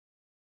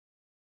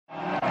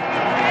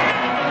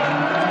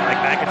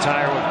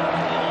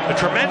A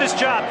tremendous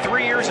job.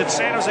 3 years at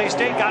San Jose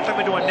State got them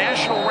into a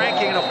national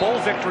ranking and a bowl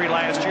victory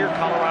last year.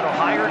 Colorado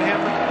hired him.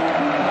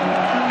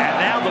 And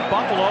now the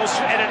Buffaloes,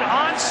 and an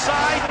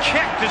onside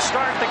kick to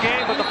start the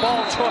game, but the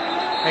ball took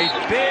a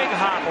big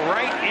hop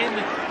right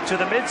into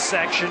the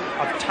midsection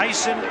of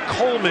Tyson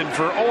Coleman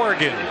for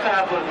Oregon.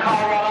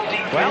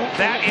 Well,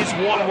 that is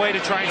one way to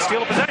try and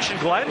steal a possession,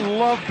 Glenn.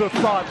 Love the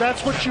thought.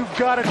 That's what you've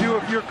got to do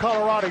if you're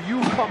Colorado.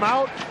 You come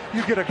out,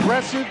 you get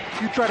aggressive,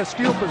 you try to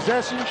steal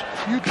possessions,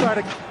 you try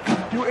to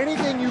do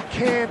anything you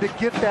can to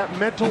get that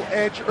mental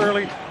edge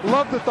early.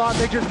 Love the thought.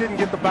 They just didn't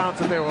get the bounce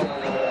that they were.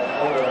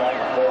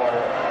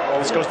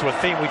 This goes to a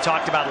theme we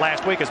talked about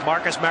last week as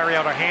Marcus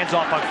Mariota hands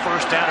off on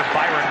first down and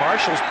Byron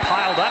Marshall's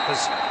piled up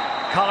as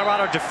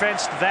Colorado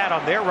defensed that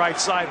on their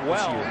right side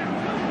well.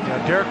 Yeah,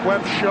 Derek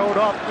Webb showed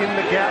up in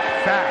the gap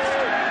fast.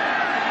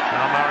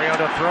 Now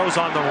Mariota throws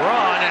on the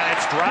run and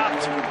it's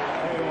dropped.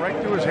 Right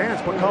through his hands,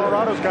 but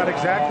Colorado's got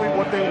exactly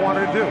what they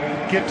wanted to do.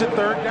 Get to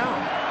third down.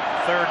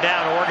 Third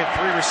down, Oregon,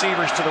 3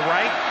 receivers to the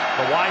right,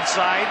 the wide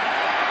side.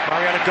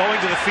 Mariota going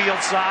to the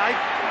field side.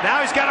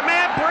 Now he's got a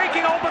man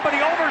breaking open, but he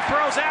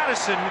overthrows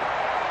Addison.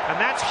 And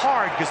that's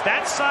hard because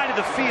that side of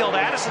the field,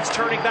 Addison's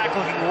turning back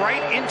looking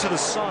right into the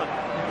sun.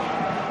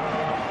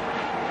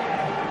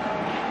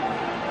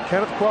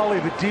 Kenneth Crawley,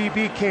 the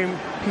DB, came,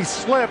 he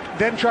slipped,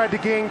 then tried to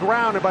gain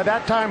ground, and by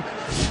that time,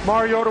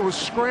 Mariota was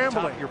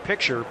scrambling. Your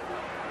picture,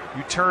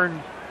 you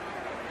turn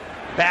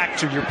back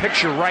to your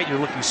picture right, you're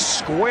looking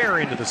square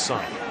into the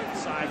sun.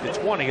 Inside the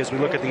 20 as we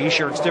look at the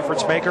Esurance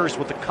difference makers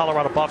with the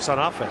Colorado Buffs on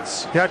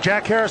offense. Yeah,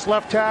 Jack Harris,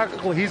 left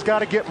tackle, he's got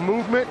to get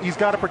movement, he's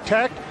got to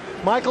protect.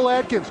 Michael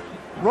Adkins,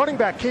 running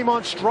back, came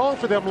on strong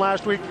for them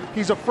last week.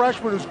 He's a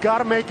freshman who's got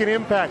to make an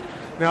impact.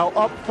 Now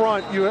up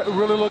front, you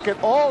really look at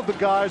all of the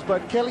guys,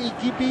 but Kelly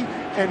Ikipi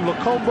and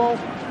Lacombo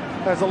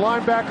as a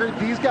linebacker,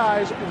 these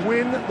guys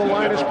win the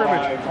line of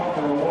scrimmage.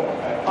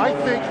 I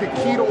think the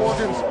key to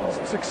Oregon's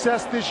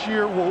success this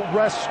year will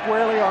rest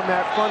squarely on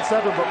that front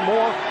seven, but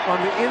more on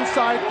the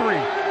inside 3.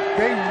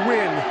 They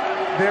win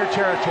their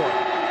territory.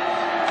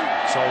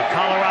 So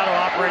Colorado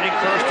operating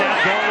first down,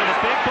 going with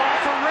a big ball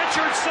for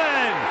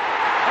Richardson.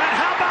 And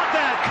how about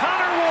that?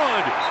 Connor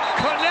Wood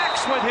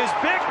connects with his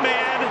big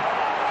man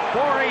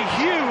for a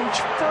huge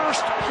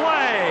first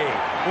play.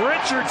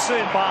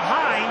 Richardson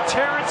behind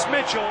Terrence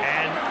Mitchell.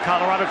 And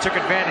Colorado took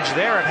advantage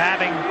there of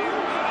having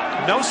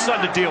no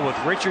sun to deal with.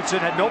 Richardson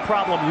had no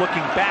problem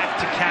looking back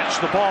to catch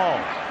the ball.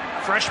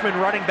 Freshman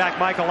running back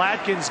Michael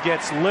Adkins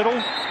gets little,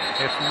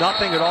 if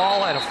nothing at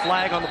all, and a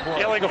flag on the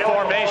play. Illegal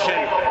formation,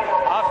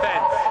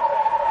 offense,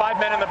 5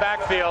 men in the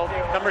backfield,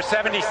 number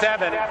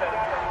 77,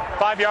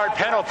 5-yard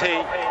penalty,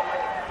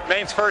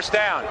 means first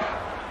down.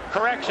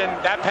 Correction,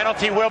 that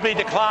penalty will be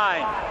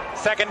declined.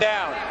 Second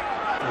down.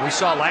 We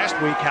saw last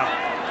week how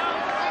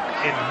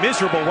in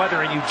miserable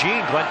weather in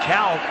Eugene, Glenn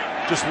Cal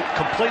just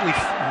completely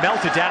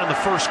melted down in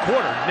the first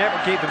quarter, never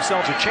gave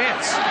themselves a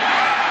chance.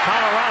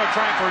 Colorado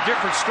trying for a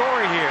different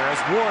story here as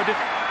Wood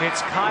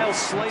hits Kyle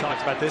Slater. We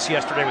talked about this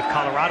yesterday with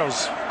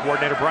Colorado's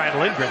coordinator Brian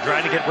Lindgren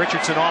trying to get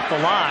Richardson off the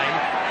line.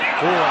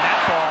 Oh, and that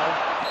ball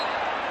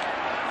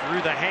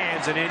through the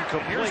hands and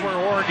incomplete. Here's where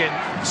Oregon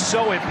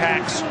so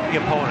impacts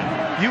the opponent.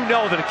 You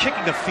know that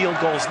kicking a field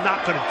goal is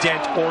not going to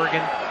dent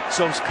Oregon,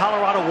 so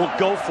Colorado will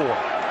go for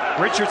it.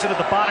 Richardson at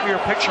the bottom of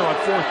your picture on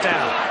fourth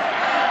down.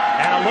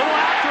 And a little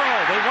out throw.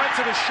 They went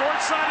to the short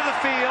side of the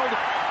field,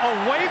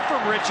 away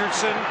from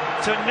Richardson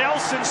to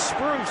Nelson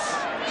Spruce.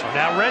 So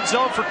now red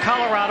zone for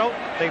Colorado.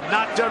 They've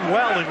not done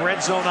well in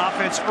red zone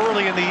offense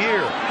early in the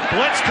year.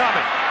 Blitz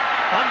coming.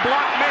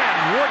 Unblocked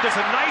man. Wood does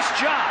a nice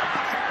job.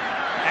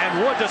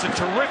 And Wood does a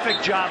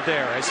terrific job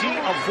there as he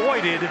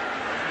avoided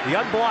the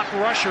unblocked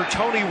rusher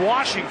Tony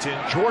Washington.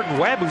 Jordan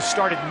Webb, who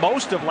started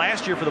most of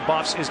last year for the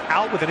Buffs, is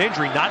out with an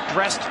injury, not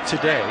dressed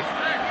today.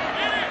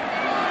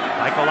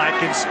 Michael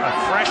Adkins, a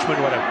freshman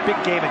with a big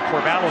game in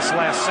Corvallis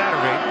last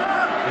Saturday,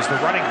 is the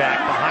running back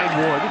behind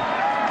Wood.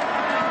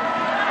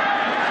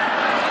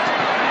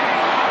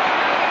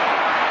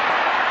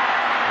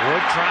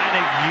 Wood trying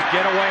to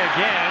get away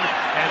again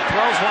and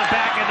throws one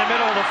back in the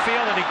middle of the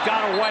field, and he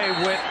got away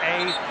with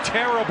a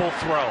terrible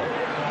throw.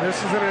 This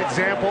is an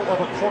example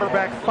of a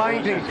quarterback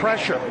finding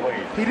pressure.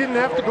 He didn't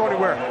have to go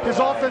anywhere. His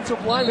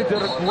offensive lineman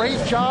did a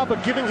great job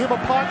of giving him a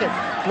pocket.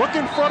 Look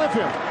in front of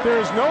him. There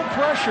is no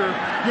pressure,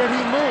 yet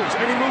he moves,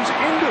 and he moves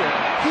into it.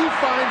 He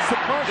finds the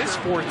pressure. This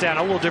fourth down,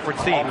 a little different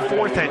theme.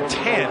 4th and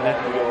 10.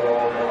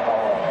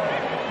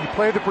 You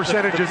play the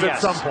percentages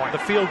at some point. The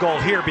field goal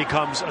here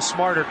becomes a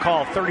smarter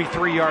call,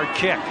 33-yard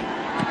kick.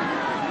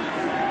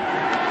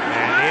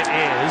 And it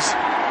is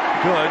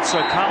good,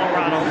 so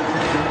Colorado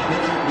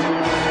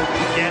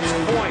gets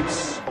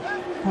points.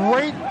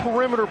 Great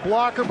perimeter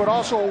blocker, but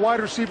also a wide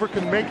receiver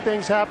can make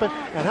things happen.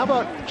 And how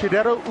about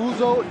Chidera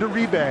Uzo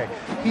Deribe?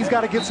 He's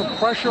got to get some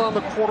pressure on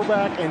the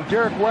quarterback, and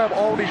Derek Webb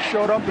already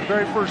showed up the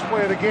very first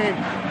play of the game,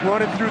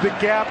 running through the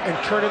gap and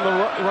turning the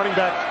running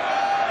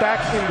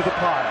back into the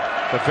pile.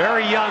 The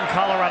very young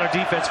Colorado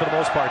defense for the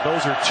most part.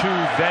 Those are 2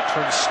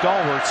 veteran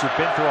stalwarts who've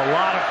been through a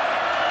lot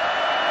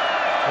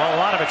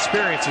of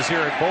experiences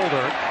here at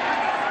Boulder.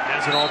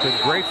 Hasn't all been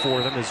great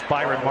for them as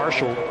Byron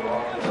Marshall,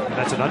 and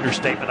that's an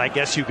understatement, I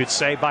guess you could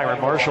say, Byron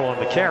Marshall on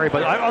the carry.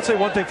 But I'll say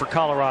one thing for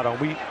Colorado.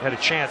 We had a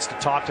chance to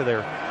talk to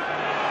their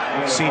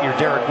senior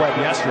Derek Webb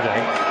yesterday.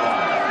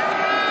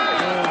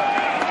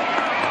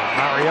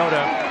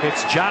 Mariota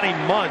hits Johnny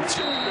Munt,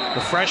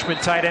 the freshman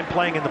tight end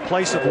playing in the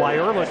place of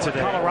Lyerla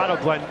today.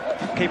 Colorado, Glenn,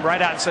 came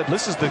right out and said,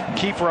 this is the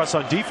key for us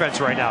on defense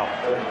right now.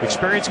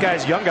 Experienced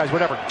guys, young guys,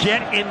 whatever,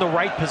 get in the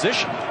right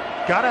position.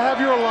 Got to have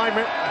your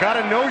alignment, got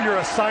to know your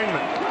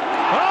assignment.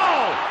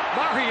 Oh,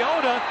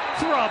 Mariota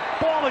threw a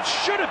ball that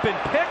should have been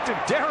picked, and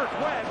Derek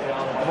Webb.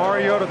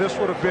 Mariota, this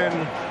would have been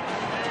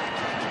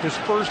his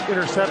first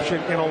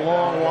interception in a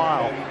long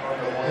while.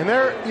 And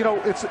there, you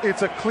know, it's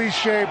a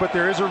cliche, but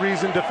there is a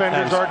reason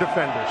defenders are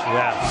defenders.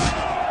 Yeah.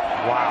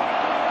 Wow.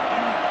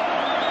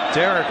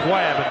 Derek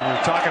Webb, and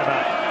we're talking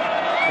about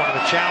one of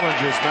the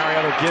challenges.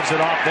 Mariota gives it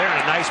off there,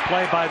 and a nice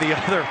play by the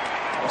other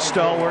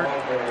stalwart,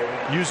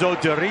 Yuzo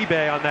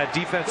Deribe, on that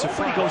defensive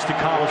front. He goes to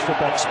college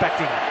football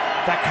expecting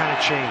that kind of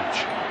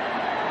change.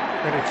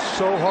 And it's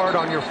so hard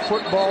on your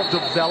football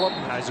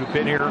development. Guys who've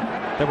been here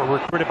that were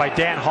recruited by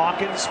Dan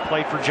Hawkins,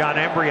 played for John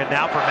Embry, and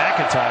now for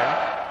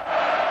McIntyre.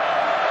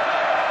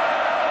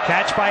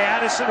 Catch by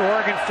Addison,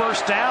 Oregon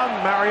first down.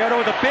 Mariota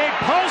with a big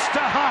post to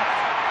Huff.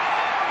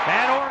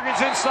 And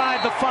Oregon's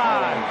inside the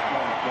 5.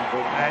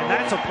 And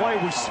that's a play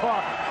we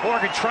saw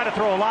Oregon try to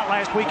throw a lot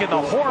last week in the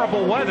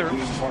horrible weather.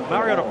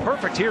 Mariota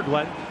perfect here,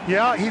 Glenn.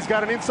 Yeah, he's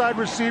got an inside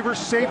receiver.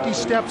 Safety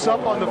steps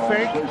up on the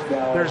fake.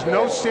 There's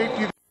no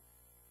safety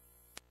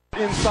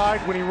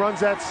inside when he runs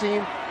that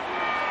seam.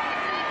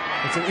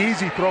 It's an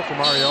easy throw for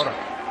Mariota.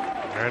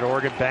 All right,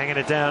 Oregon banging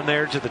it down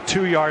there to the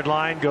 2-yard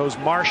line goes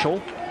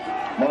Marshall.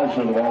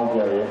 Marshall, the ball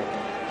carrier.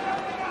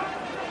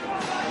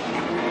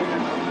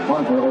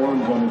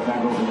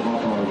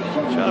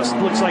 Just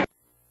looks like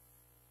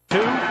 2.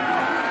 Well,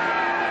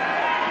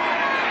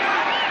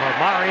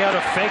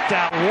 Mariota faked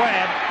out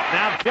Webb.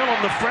 Now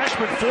Gillum, the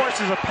freshman,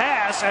 forces a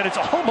pass, and it's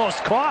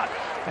almost caught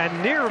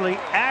and nearly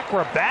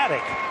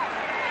acrobatic.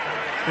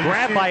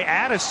 Grabbed by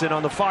Addison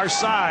on the far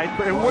side.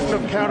 It wouldn't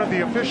have counted.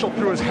 The official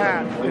threw his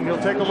hat, and you'll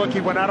take a look.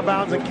 He went out of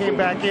bounds and came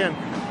back in.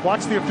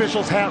 Watch the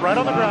official's hat right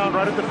on the ground,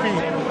 right at the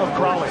feet of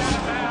Crowley.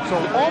 So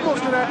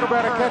almost an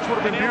acrobatic catch would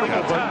have been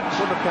beautiful, but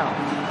wouldn't have counted.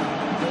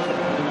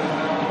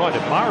 Oh,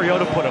 did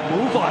Mariota put a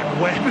move on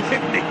Webb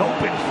in the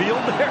open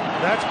field there?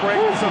 That's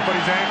breaking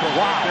somebody's ankle.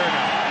 Wow. Right there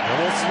now.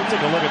 Well, we'll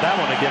take a look at that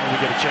one again when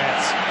we get a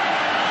chance.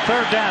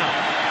 3rd down.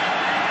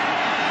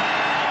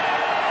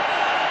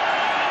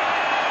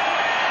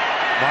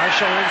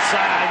 Marshall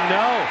inside,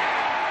 no.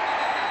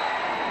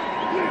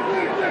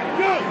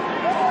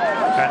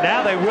 And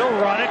now they will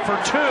run it for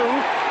 2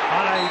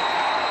 on a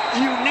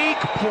unique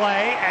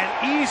play and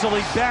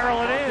easily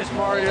barrel it in.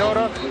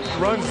 Mariota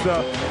runs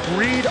the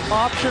read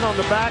option on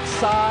the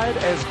backside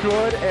as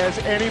good as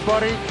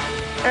anybody.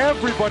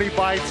 Everybody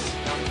bites.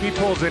 He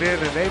pulls it in,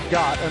 and they've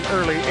got an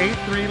early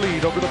 8-3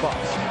 lead over the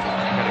Bucs.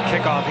 Going to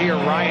kick off here.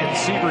 Ryan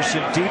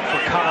Severson deep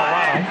for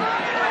Colorado.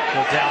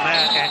 Go down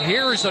that, and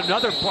here's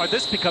another point.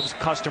 This becomes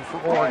custom for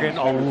Oregon.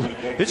 Oh,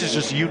 this is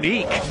just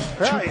unique.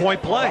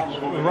 2-point play.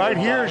 Right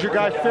here is your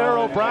guy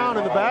Pharaoh Brown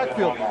in the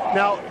backfield.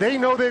 Now, they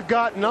know they've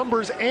got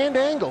numbers and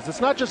angles. It's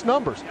not just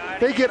numbers.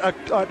 They get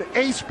an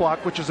ace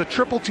block, which is a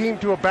triple team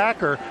to a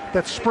backer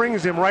that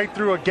springs him right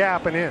through a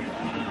gap and in.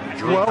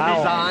 Well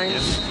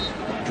designed.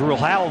 Drew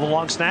Howell, the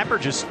long snapper,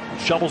 just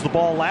shovels the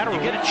ball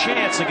laterally. You get a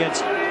chance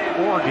against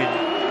Oregon,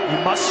 you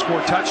must score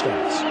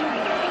touchdowns.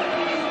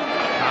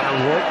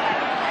 Connor Wood.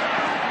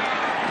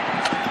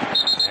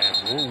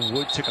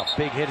 Wood took a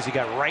big hit as he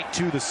got right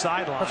to the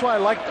sideline. That's why I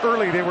liked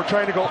early they were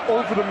trying to go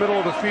over the middle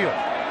of the field.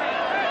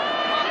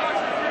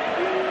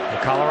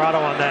 Colorado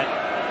on that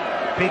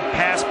big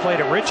pass play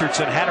to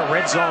Richardson had a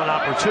red zone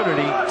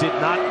opportunity, did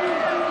not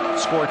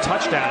score a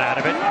touchdown out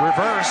of it.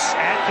 Reverse,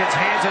 Atkins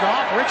hands it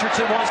off.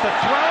 Richardson wants to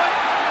throw it.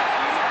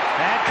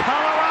 And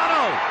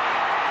Colorado,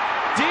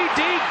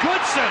 D.D.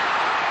 Goodson,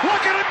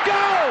 look at him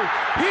go.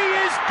 He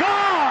is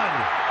gone.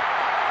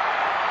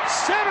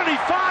 75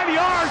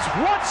 yards,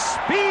 what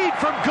speed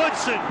from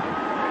Goodson.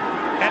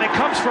 And it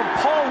comes from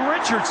Paul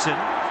Richardson.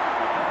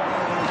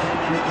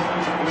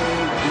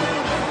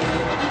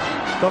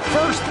 The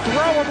first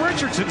throw of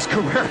Richardson's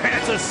career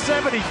has a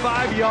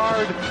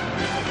 75-yard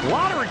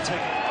lottery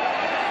ticket.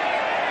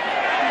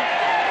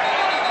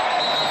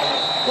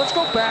 Let's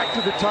go back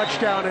to the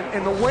touchdown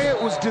and the way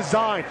it was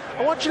designed.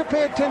 I want you to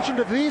pay attention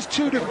to these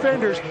 2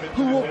 defenders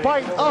who will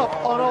bite up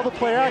on all the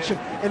play action.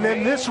 And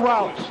then this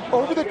route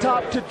over the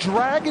top to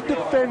drag a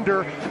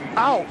defender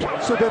out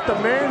so that the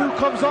man who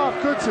comes off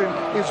Goodson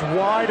is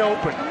wide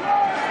open.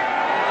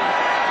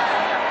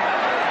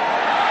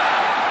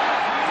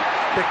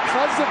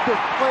 Because of the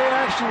play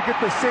action to get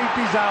the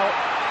safeties out,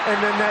 and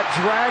then that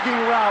dragging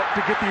route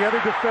to get the other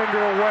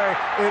defender away,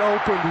 it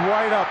opened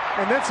right up.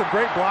 And then some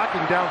great blocking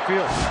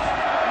downfield.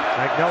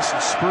 Mike Nelson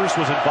Spruce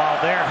was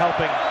involved there,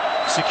 helping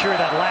secure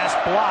that last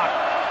block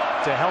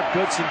to help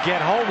Goodson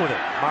get home with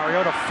it.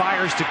 Mariota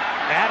fires to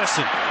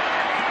Addison.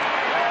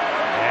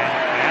 And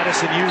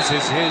Addison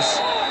uses his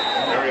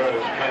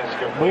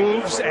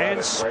moves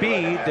and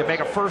speed to make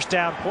a first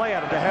down play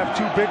out of it. They have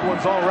two big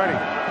ones already.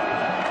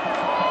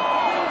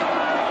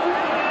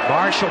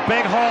 Marshall,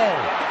 big hole.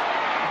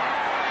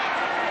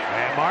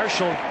 And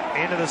Marshall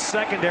into the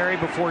secondary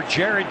before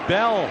Jared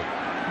Bell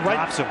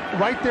drops him.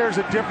 Right there's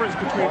a difference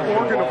between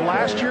Oregon of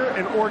last year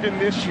and Oregon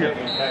this year.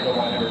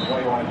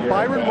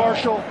 Byron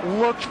Marshall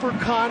looked for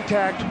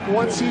contact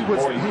once he knew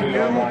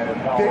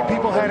that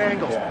people had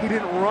angles. He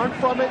didn't run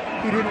from it.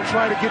 He didn't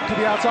try to get to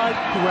the outside.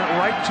 He went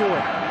right to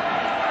it.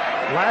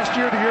 Last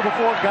year, the year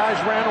before, guys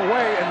ran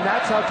away, and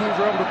that's how teams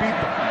were able to beat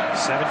them.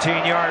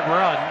 17-yard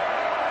run.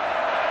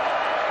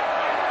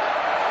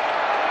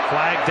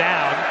 Flag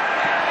down.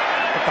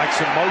 Looked like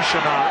some motion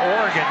on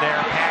Oregon there.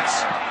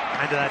 Pass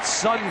into that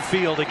Sun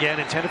Field again,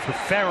 intended for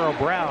Pharaoh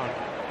Brown.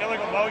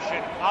 Illegal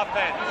motion,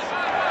 offense,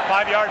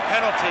 5-yard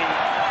penalty,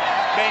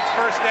 Bates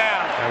first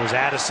down. That was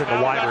Addison,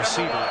 the wide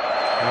receiver.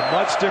 And a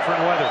much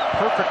different weather,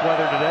 perfect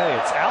weather today.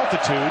 It's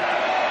altitude.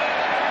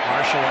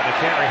 Marshall on the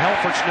carry.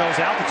 Helfrich knows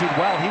altitude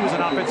well. He was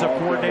an offensive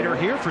coordinator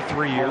here for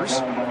 3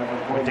 years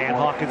when Dan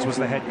Hawkins was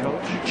the head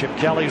coach. Chip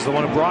Kelly is the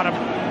one who brought him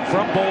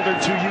from Boulder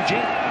to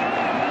Eugene.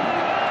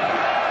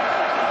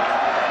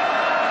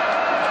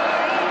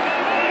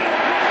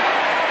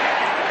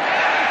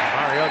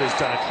 Mariota's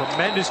done a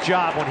tremendous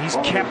job when he's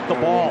kept the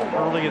ball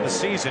early in the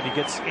season. He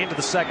gets into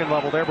the second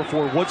level there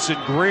before Woodson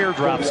Greer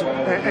drops him.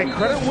 And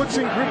credit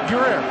Woodson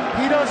Greer.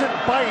 He doesn't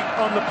bite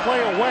on the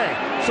play away,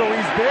 so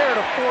he's there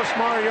to force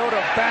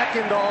Mariota back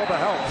into all the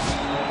help.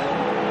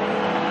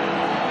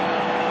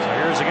 So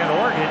here's again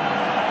Oregon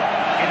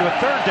into a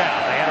third down.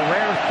 They had a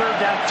rare third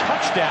down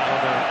touchdown on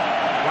the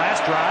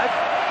last drive.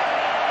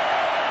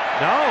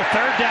 No,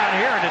 third down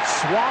here, and it's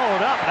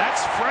swallowed up.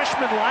 That's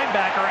freshman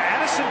linebacker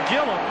Addison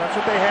Gillum. That's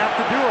what they have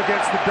to do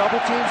against the double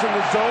teams and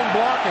the zone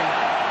blocking.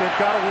 They've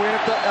got to win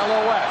at the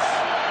LOS.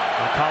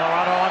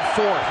 Colorado on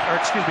fourth,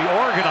 or excuse me,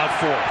 Oregon on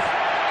fourth.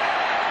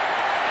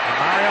 And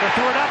Mariota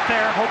threw it up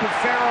there, hoping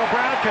Pharaoh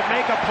Brown could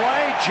make a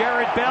play.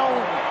 Jared Bell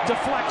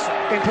deflects it.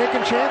 And taking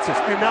chances.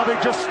 And now they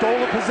just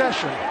stole a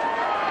possession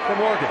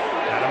from Oregon.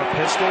 Out of a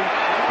pistol.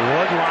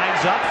 Wood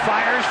lines up,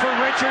 fires for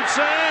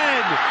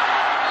Richardson.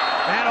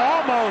 And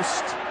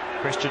almost.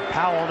 Christian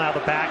Powell now the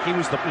back. He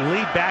was the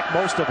lead back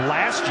most of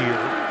last year.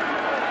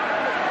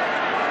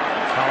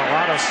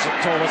 Colorado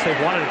told us they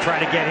wanted to try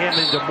to get him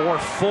into more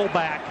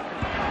fullback.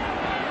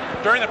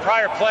 During the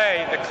prior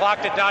play, the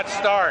clock did not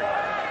start.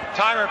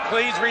 Timer,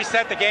 please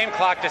reset the game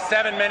clock to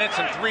 7 minutes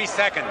and 3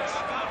 seconds.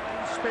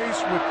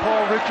 Space with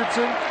Paul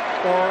Richardson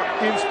or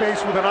in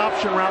space with an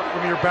option route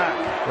from your back.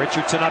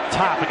 Richardson up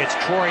top against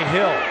Troy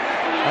Hill.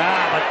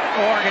 But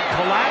Oregon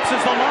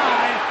collapses the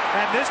line,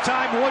 and this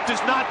time Wood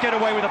does not get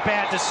away with a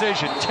bad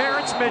decision.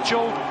 Terrence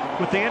Mitchell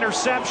with the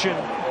interception,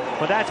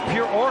 but that's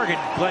pure Oregon.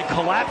 Glenn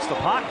collapsed the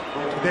pocket.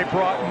 They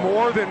brought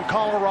more than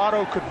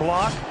Colorado could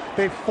block.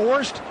 They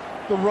forced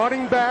the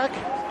running back,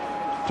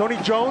 Tony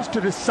Jones, to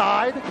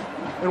decide.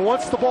 And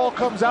once the ball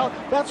comes out,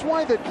 that's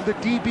why the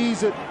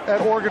DBs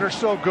at Oregon are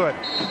so good.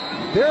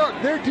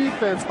 Their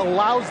defense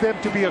allows them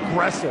to be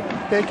aggressive.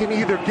 They can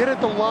either get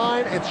at the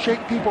line and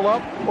shake people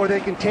up, or they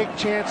can take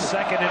chances.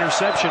 Second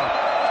interception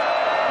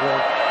for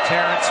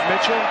Terrence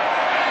Mitchell.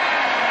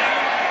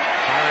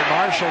 Byron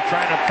Marshall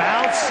trying to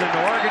bounce, and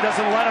Oregon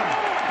doesn't let him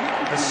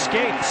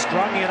escape.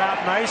 Strung it out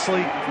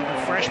nicely.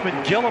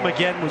 Freshman Gillum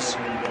again was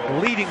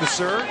leading the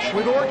surge.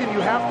 With Oregon,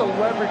 you have to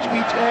leverage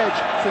each edge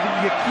so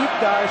that you keep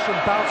guys from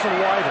bouncing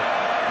wider.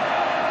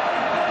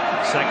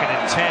 Second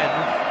and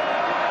 10.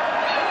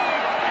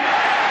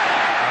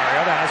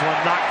 Mariota has one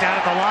knocked down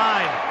at the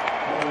line.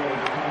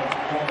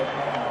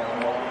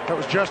 That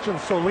was Justin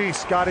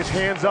Solis. Got his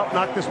hands up,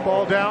 knocked this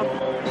ball down.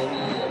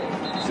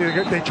 See,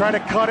 they try to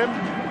cut him.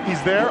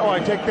 He's there. Oh, I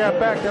take that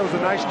back. That was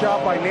a nice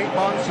job by Nate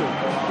Monson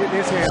getting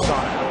his hands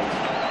on it.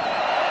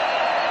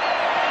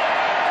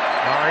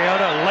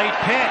 Mariota, late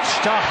pitch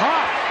to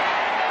Huff.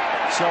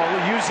 So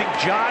using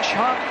Josh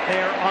Huff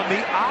there on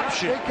the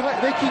option.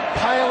 They keep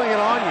piling it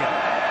on you.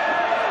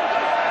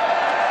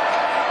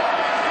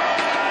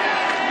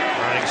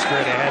 Running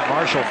straight ahead,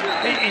 Marshall.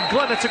 And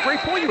Glenn, that's a great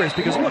point you raised,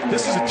 because look,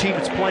 this is a team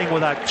that's playing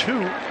without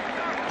two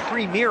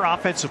premier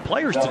offensive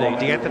players today,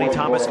 DeAnthony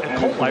Thomas and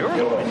Colt Laura.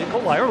 And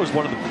Colt Laura was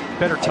one of the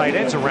better tight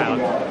ends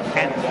around,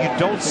 and you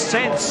don't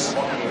sense,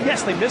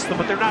 yes, they missed them,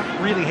 but they're not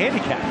really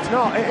handicapped.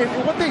 No, and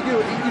what they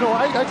do,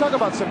 I talk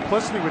about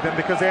simplicity with them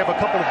because they have a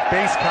couple of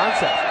base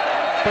concepts,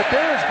 but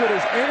they're as good as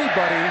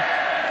anybody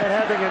at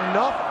having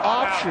enough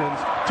options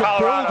to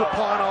build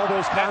upon all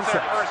those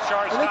concepts.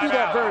 And they do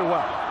that very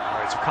well.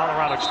 All right, so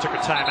Colorado just took a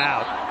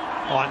timeout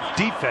on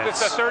defense.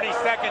 It's a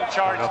 30-second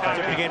charge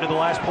time. Took the game to the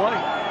last play.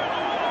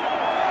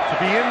 To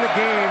be in the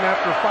game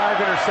after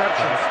 5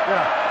 interceptions.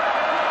 Yeah.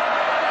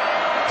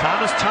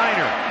 Thomas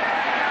Tyner.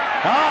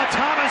 Oh,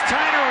 Thomas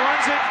Tyner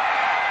runs it.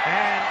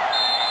 And,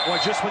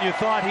 well, just when you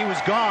thought he was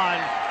gone,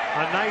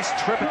 a nice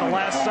trip at the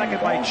last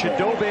second by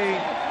Chidobe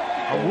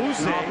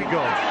Awuzie. Off he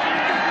goes.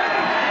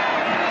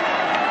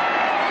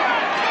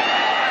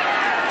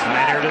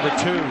 Tanner to the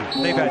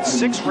 2. They've had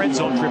 6 red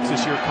zone trips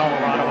this year,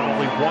 Colorado, and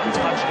only 1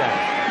 touchdown.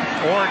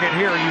 Oregon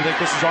here, you think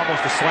this is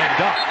almost a slam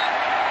dunk.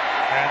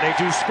 And they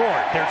do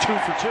score. They're 2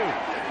 for 2.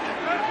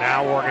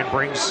 Now Oregon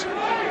brings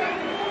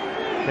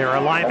their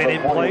alignment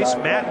in place.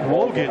 Matt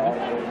Wogan,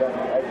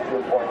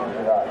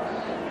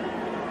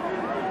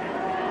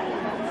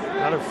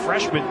 another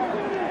freshman,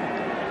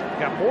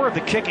 got more of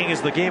the kicking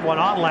as the game went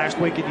on last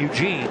week at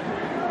Eugene.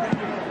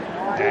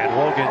 And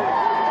Wogan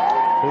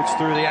boots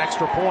through the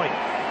extra point.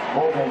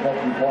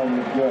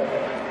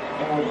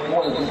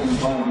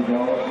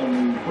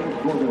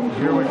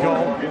 Here we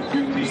go.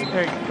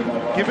 Hey,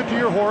 give it to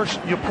your horse.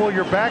 You pull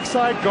your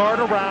backside guard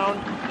around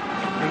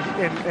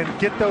and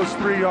get those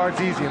 3 yards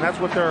easy, and that's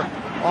what their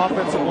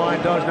offensive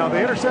line does. Now, the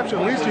interception,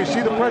 at least you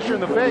see the pressure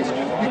in the face.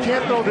 You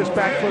can't throw this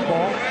back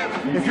football.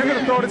 If you're going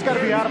to throw it, it's got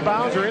to be out of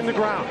bounds or in the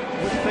ground.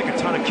 We think a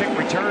ton of kick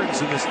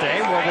returns in this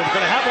day. Well, we're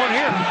going to have one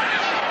here.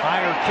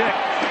 Higher kick.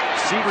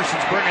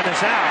 Severson's bringing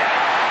this out.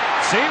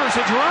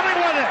 Severson's running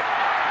with it.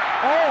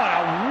 Oh, and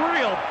a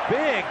real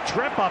big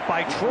trip up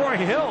by Troy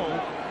Hill.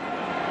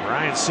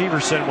 Ryan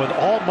Severson with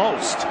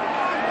almost,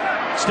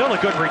 still a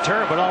good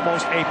return, but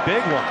almost a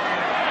big one.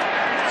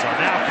 So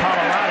now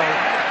Colorado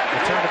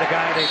return to the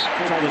guy they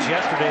told us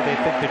yesterday they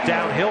think the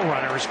downhill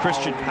runner is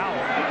Christian Powell.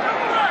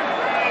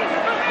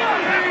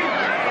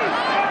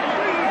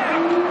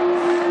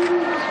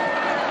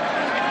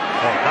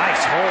 Oh,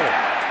 nice hole.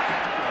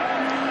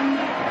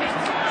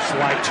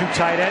 Slide 2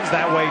 tight ends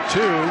that way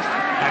too.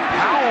 And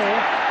Powell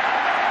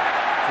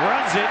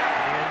runs it,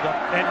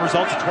 and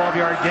results a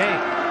 12-yard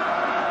gain.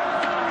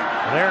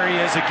 There he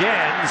is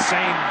again,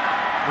 same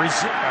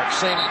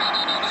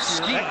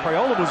scheme.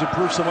 Crayola was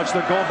improved so much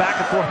they're going back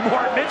and forth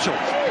more at Mitchell.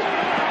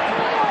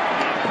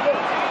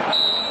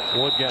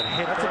 Wood got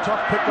hit. That's a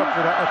tough pickup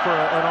for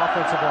an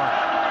offensive line.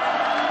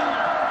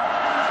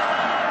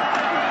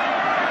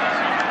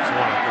 So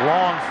on a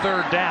long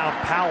 3rd down,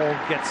 Powell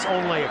gets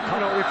only a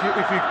couple.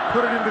 If you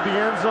put it into the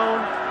end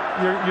zone,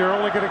 you're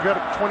only going to get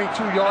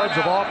 22 yards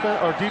of offense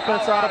or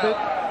defense out of it.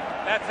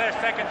 That's their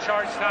second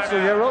charge time. So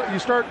you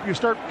start. You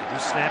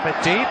snap it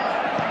deep.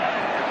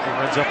 He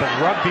runs up and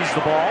rugbies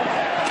the ball.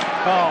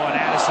 Oh, and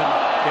Addison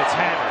gets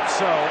hammered.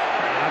 So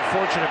an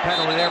unfortunate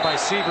penalty there by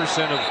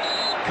Severson of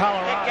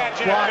Colorado. Kick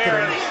catch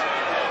interference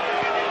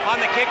on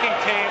the kicking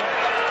team.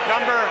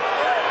 Number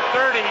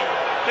 30,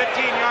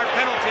 15-yard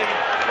penalty.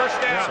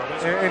 First down.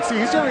 And see,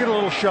 he's going to get a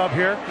little shove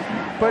here,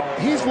 but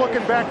he's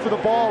looking back for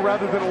the ball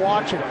rather than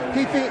watching.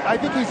 I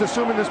think he's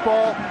assuming this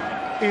ball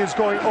is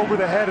going over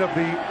the head of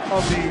the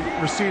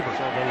receiver.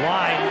 So the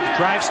line,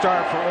 drive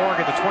start for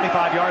Oregon, the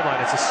 25-yard line.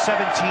 It's a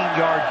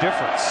 17-yard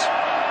difference.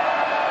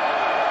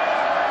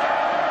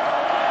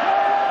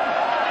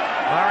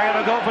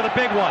 Mariano going for the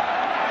big one.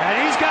 And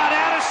he's got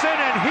Addison,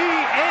 and he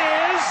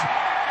is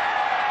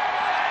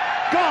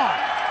gone.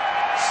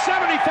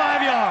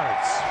 75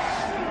 yards.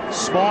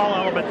 Small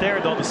element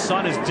there, though the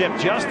sun is dipped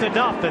just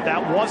enough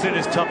that wasn't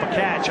as tough a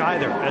catch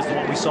either as the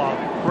one we saw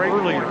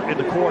earlier in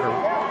the quarter.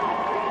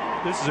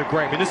 This is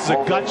this is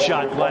a gut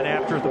shot, Glenn,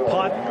 after the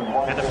punt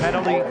and the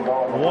penalty.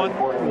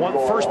 One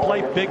first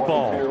play, big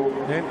ball.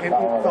 And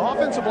the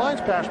offensive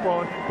line's pass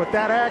blowing, but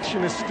that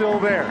action is still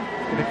there.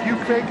 And if you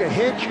fake a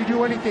hitch, you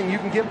do anything, you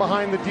can get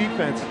behind the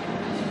defense.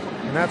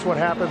 And that's what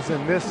happens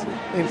in this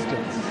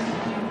instance.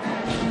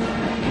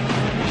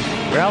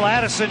 Well,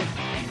 Addison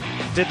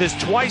did this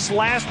twice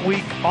last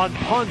week on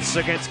punts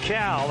against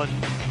Cal, and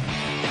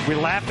we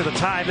laughed at the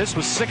time. This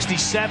was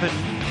 67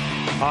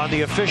 on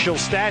the official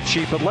stat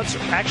sheet, but let's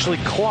actually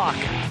clock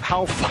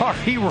how far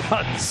he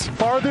runs.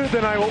 Farther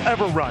than I will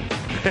ever run.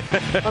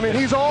 I mean,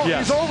 he's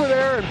over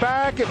there and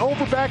back and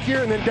over back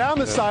here and then down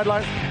the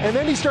sideline, and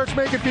then he starts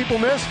making people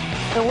miss.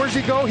 And where's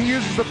he go? He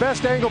uses the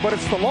best angle, but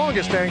it's the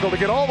longest angle to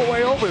get all the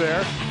way over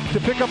there to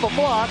pick up a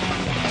block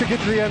to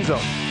get to the end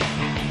zone.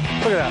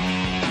 Look at that.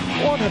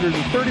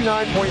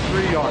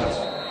 139.3 yards.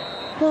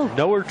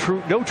 No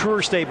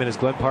truer statement has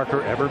Glenn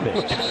Parker ever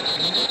made.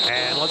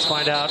 And let's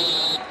find out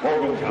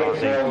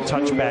the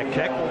touchback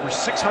kick. Over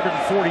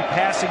 640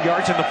 passing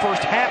yards in the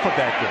first half of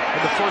that game.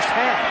 In the first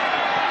half.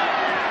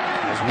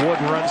 As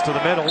Wood runs to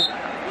the middle,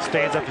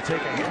 stands up to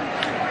take a hit.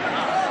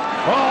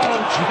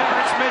 Oh,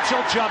 Terrence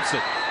Mitchell jumps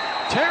it.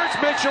 Terrence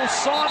Mitchell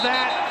saw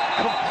that,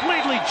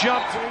 completely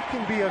jumped. They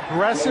can be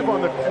aggressive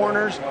on the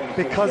corners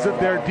because of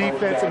their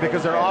defense and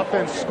because their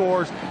offense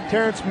scores.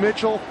 Terrence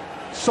Mitchell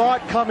saw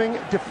it coming,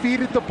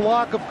 defeated the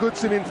block of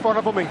Goodson in front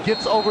of him, and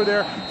gets over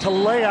there to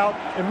lay out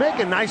and make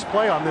a nice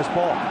play on this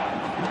ball.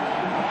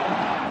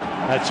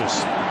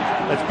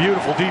 That's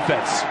beautiful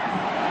defense.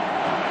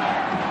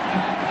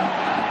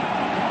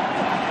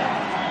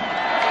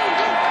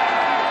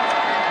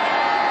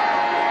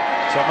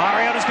 So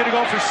Mariano's going to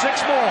go for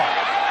 6 more.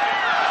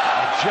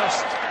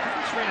 Just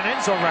ran an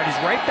end zone right. He's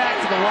right back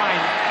to the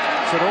line.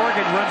 So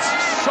Oregon runs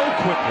so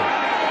quickly.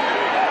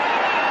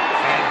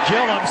 And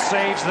Gillum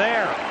saves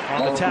there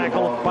on the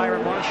tackle of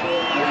Byron Marshall.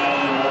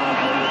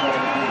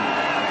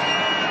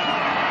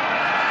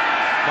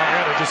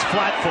 Mariano just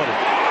flat-footed.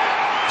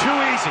 too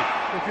easy.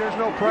 If there's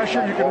no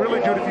pressure, you can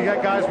really do it if you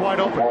got guys wide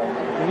open.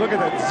 And look at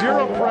that,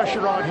 0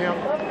 pressure on him,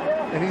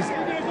 and he's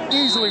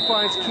easily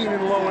finds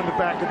Keenan low in the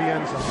back of the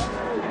end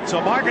zone. So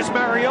Marcus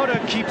Mariota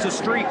keeps a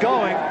streak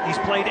going. He's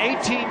played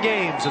 18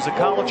 games as a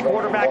college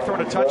quarterback,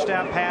 thrown a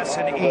touchdown pass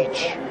in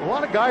each. A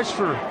lot of guys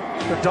for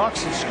the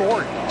Ducks have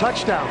scored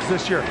touchdowns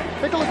this year.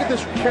 Take a look at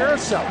this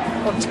carousel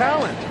of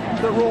talent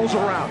that rolls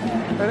around.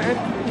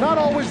 And not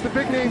always the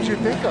big names you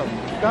think of.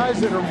 Guys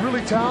that are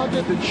really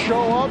talented, that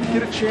show up,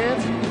 get a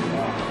chance,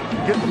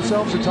 get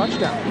themselves a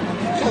touchdown.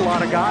 It's a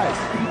lot of guys.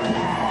 We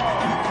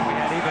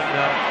had even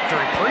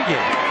during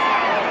pregame,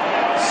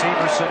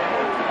 Severson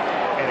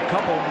and a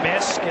couple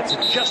miss, gets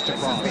it just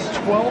across. This is the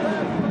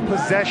 12th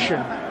possession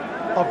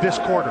of this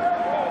quarter.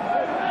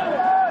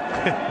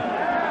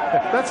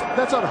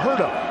 That's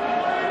unheard of.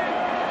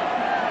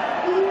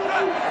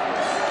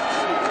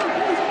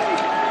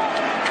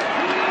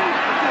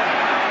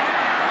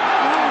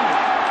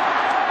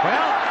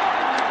 Well,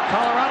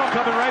 Colorado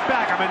coming right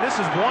back. I mean, this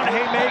is one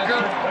haymaker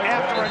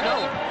after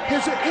another.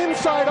 His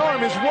inside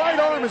arm, his right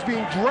arm is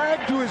being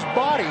dragged to his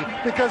body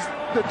because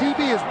the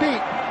DB is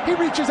beat. He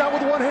reaches out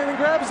with one hand and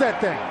grabs that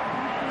thing.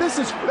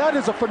 That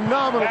is a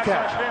phenomenal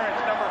catch.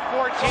 Number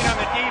 14 on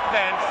the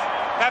defense.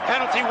 That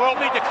penalty will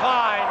be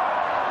declined.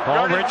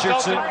 Paul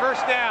Richardson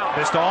first down.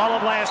 missed all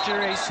of last year.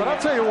 But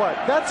I'll tell you what,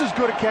 that's as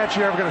good a catch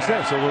you're ever going to see.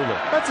 Absolutely.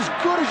 That's as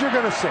good as you're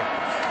going to see.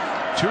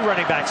 2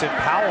 running backs in.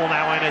 Powell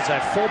now in as a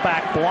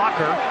fullback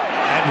blocker.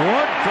 And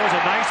Wood throws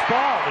a nice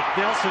ball to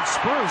Nelson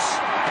Spruce.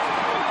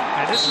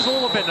 And this is a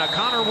little bit. Now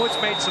Connor Woods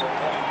made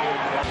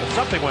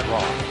something went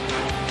wrong.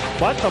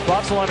 But the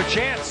Bucs will have a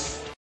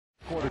chance.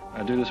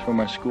 I do this for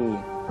my school,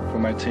 for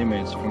my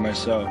teammates, for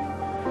myself.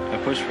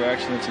 I push for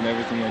excellence in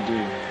everything I do.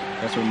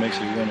 That's what makes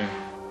a winner.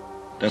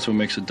 That's what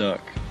makes a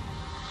Duck.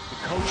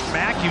 Coach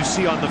Mack you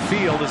see on the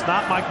field is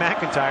not Mike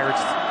McIntyre.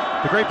 It's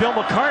the great Bill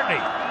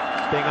McCartney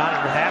being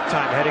honored at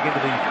halftime, heading into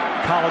the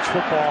College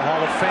Football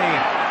Hall of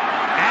Fame.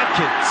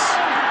 Atkins,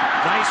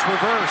 nice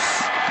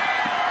reverse.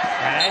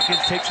 And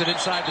Atkins takes it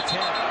inside the 10.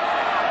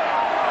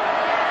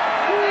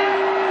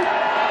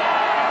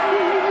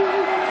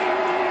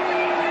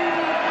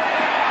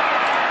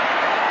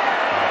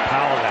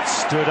 Powell got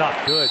stood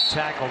up. Good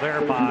tackle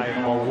there by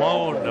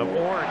Malone of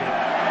Oregon.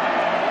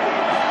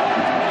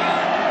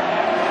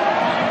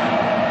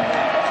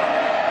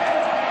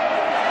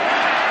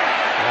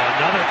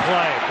 Another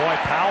play. Boy,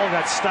 Powell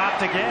got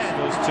stopped again.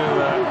 Those two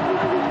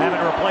having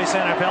to replace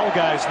NFL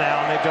guys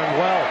now, and they've done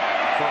well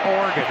for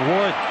Oregon.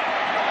 Wood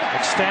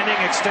extending,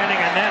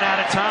 and then out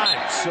of time.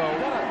 So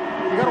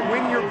you got to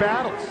win your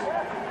battles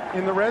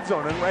in the red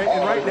zone. And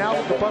right now,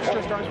 the Bucs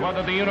just aren't.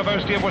 Whether the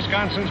University of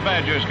Wisconsin's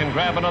Badgers can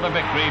grab another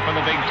victory from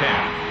the Big Ten.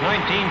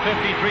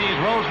 1953's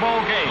Rose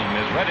Bowl game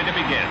is ready to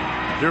begin.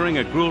 During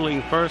a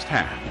grueling first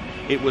half,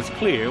 it was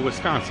clear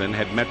Wisconsin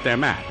had met their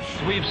match.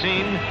 We've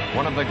seen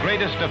one of the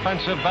greatest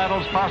defensive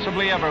battles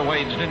possibly ever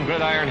waged in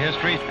gridiron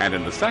history. And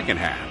in the second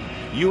half,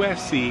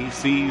 USC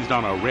seized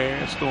on a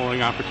rare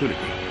scoring opportunity.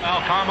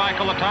 Al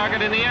Carmichael, a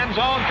target in the end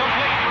zone,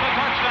 complete for the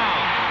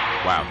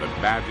touchdown. While the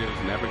Badgers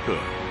never could,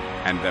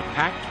 and the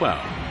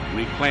Pac-12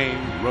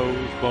 reclaimed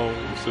Rose Bowl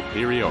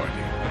superiority.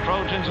 The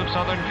Trojans of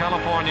Southern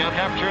California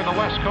capture the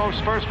West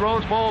Coast's first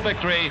Rose Bowl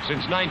victory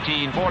since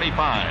 1945.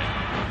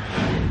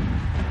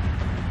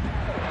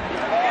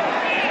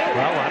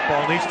 Well, that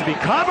ball needs to be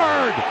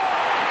covered.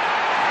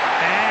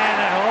 And,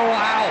 oh,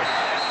 wow.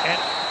 And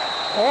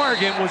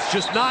Oregon was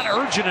just not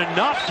urgent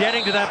enough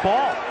getting to that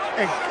ball.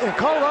 And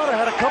Colorado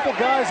had a couple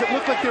guys that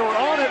looked like they were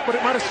on it, but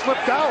it might have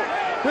slipped out.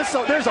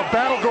 There's a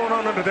battle going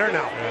on under there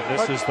now. Yeah,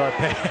 this is the...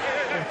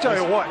 I'll tell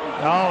you what.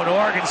 Oh, and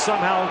Oregon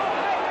somehow,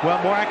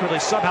 well, more accurately,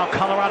 somehow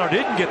Colorado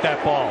didn't get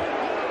that ball.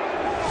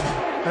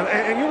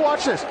 And you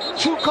watch this.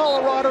 2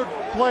 Colorado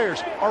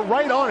players are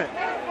right on it.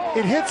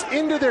 It hits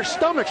into their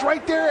stomachs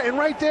right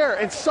there,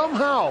 and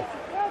somehow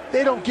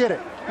they don't get it.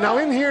 Now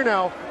in here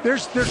now, they're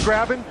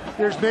grabbing,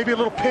 there's maybe a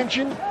little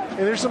pinching, and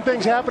there's some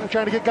things happening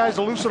trying to get guys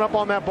to loosen up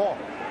on that ball.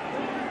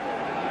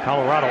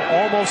 Colorado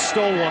almost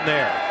stole one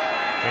there.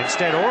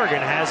 Instead,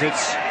 Oregon has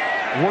its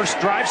worst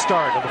drive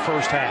start of the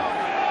first half.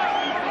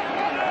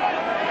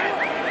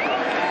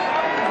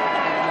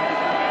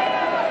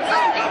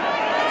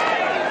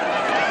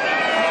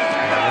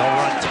 And they'll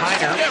run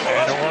Tyner,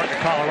 and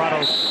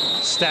Colorado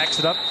stacks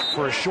it up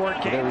for a short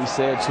game. Whatever he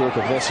said to her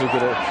convinced her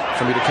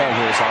for me to come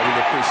here, so I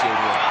really appreciate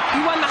it.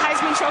 You won the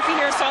Heisman Trophy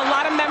here, so a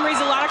lot of memories,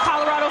 a lot of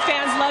Colorado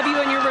fans love you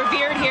and you're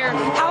revered here.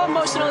 How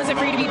emotional is it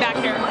for you to be back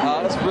here?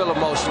 It's real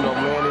emotional,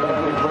 man.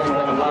 It brings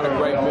back a lot of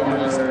great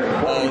memories.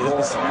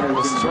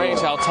 It's strange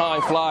how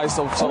time flies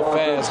so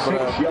fast, but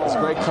it's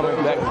great coming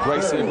back.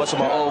 Great seeing a bunch of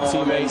my old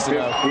teammates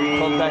and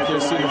come back here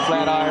and see the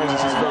Flatirons.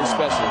 It's just very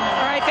special.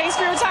 All right, thanks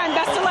for your time.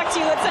 Best of luck to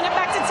you. Let's send it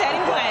back to Ted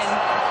and Glenn.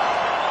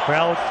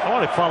 Well, I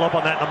want to follow up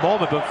on that in a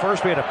moment, but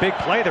first we had a big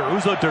play there.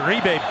 Uzo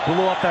Duribe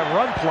blew up that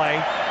run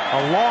play.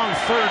 A long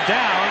third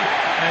down,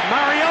 and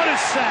Mariota's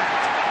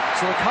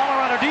sacked. So the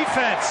Colorado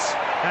defense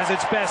has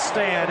its best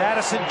stand.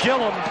 Addison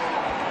Gillum.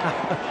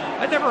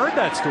 I'd never heard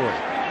that story.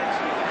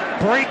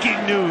 breaking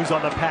news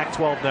on the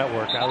Pac-12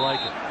 network. I like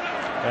it.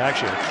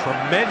 Actually, a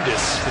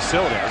tremendous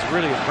facility. I was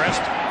really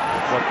impressed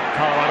with what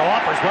Colorado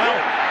offers. Well,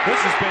 this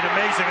has been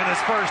amazing in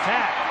this first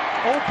half.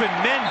 Open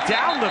men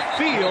down the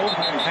field,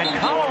 and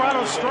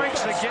Colorado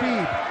strikes again.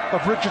 Speed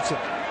of Richardson.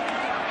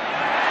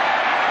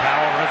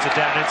 Powell runs it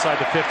down inside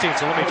the 15.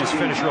 So let me just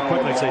finish real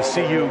quickly and say,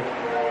 CU,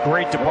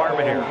 great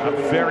department here. I'm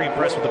very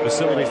impressed with the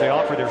facilities they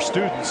offer their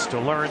students to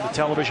learn the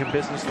television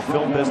business, the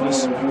film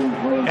business.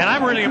 And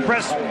I'm really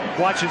impressed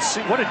watching,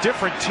 what a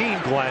different team,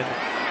 Glenn.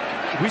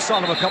 We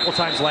saw them a couple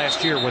times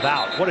last year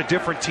without. What a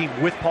different team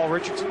with Paul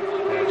Richardson.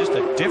 Yeah, just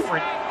a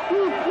different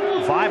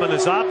vibe on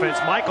this offense.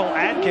 Michael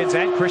Adkins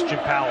and Christian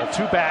Powell,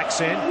 two backs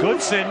in.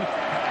 Goodson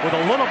with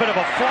a little bit of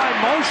a fly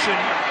motion,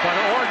 but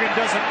Oregon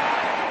doesn't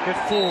get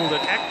fooled.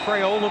 And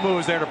Ekpre Olumu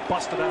is there to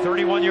bust a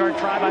 31-yard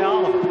try by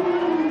Oliver.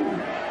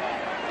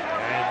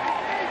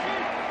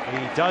 And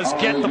he does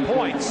get the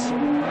points.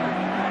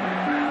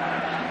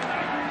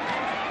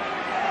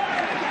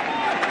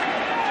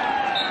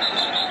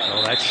 So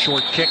that's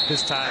short kick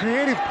this time.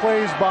 Creative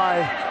plays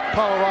by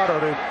Colorado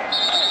to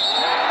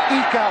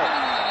eke out.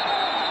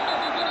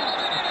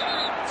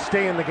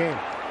 Stay in the game.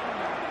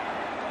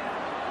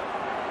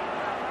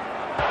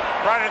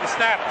 Right at the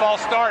snap,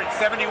 false start,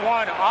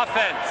 71,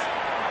 offense.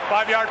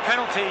 5-yard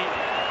penalty,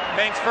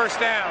 Maine's first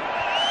down.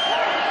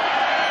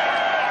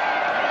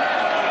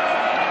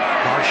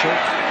 Marshall,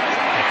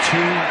 and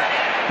two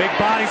big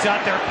bodies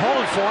out there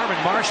pulling for him,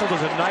 and Marshall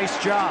does a nice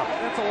job.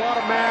 That's a lot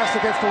of mass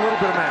against a little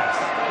bit of mass.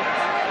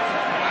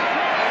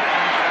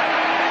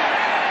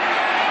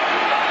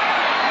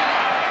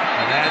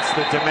 And that's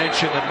the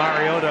dimension that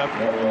Mariota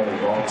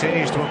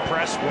continues to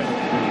impress with.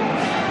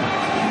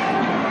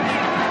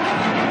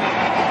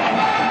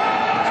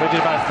 So he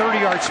did about a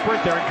 30-yard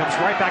sprint there and comes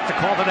right back to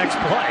call the next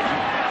play.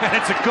 And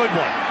it's a good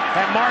one.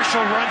 And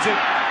Marshall runs it,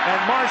 and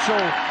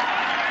Marshall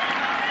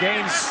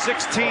gains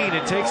 16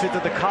 and takes it to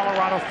the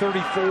Colorado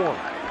 34.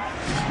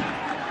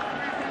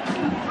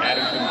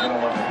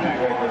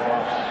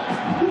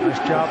 Nice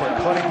job of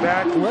cutting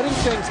back, letting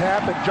things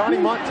happen. Johnny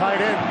Munt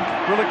tight end,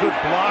 really good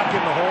block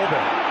in the hole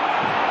there.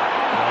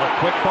 Well, a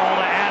quick ball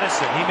to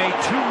Addison. He made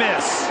two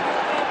miss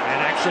and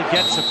actually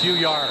gets a few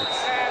yards.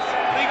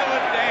 Legal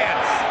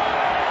advance.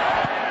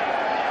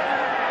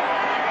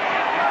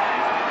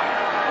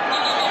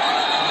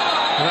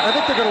 I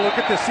think they're going to look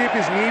at this, see if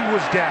his knee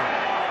was down.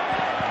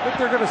 I think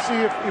they're going to see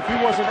if he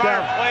wasn't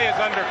Prior down. play is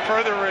under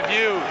further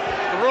review.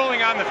 The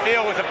ruling on the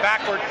field was a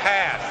backward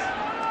pass.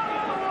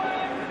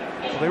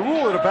 So they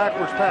rule it a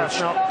backwards pass.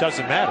 Which now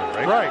doesn't matter,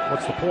 right? Right.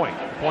 What's the point?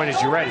 The point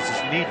is you're right. It's his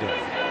knee down.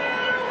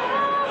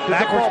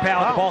 Backwards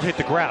pass, the ball hit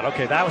the ground.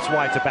 Okay, that was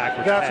why it's a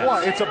backwards pass. That's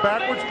why. It's a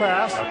backwards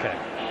pass. Okay.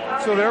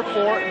 So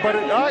therefore, but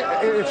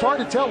it's hard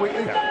to tell.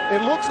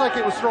 It looks like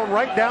it was thrown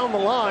right down the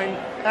line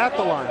at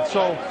the line.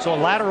 So a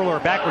lateral or a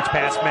backwards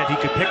pass meant he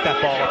could pick that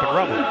ball up and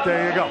run with it.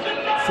 There you go.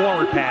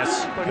 Forward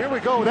pass. But here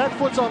we go. That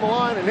foot's on the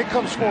line and it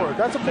comes forward.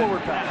 That's a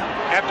forward pass.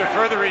 After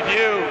further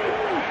review,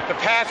 the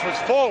pass was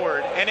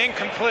forward and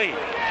incomplete.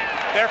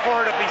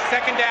 Therefore, it'll be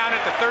second down at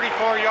the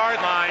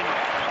 34-yard line.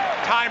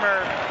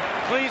 Timer,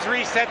 please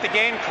reset the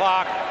game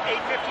clock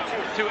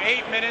to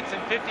 8 minutes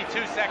and 52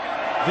 seconds.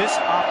 This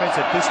offense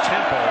at this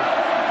tempo,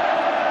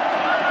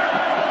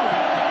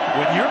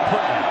 when you're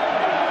putting it.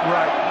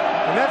 Right.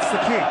 And that's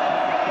the key.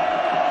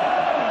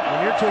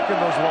 When you're taking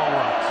those long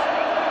runs.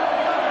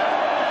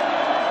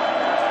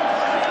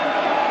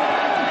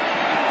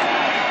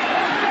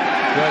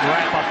 Good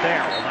wrap up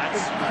there. Well,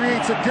 it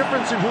creates a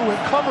difference in who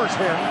covers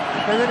him,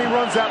 and then he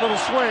runs that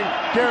little swing.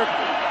 Derek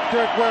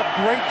Webb,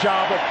 great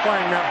job of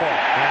playing that ball.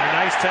 And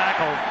a nice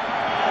tackle.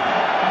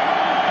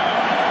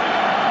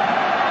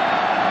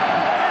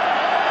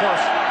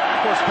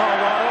 Of course,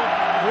 Colorado,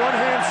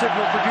 one-hand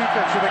signal for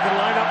defense so they can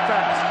line up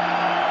fast.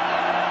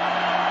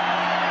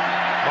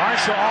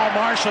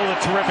 Marshall, a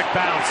terrific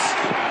bounce.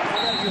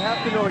 You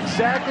have to know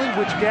exactly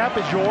which gap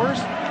is yours,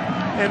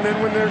 and then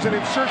when there's an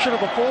insertion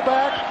of a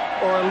fullback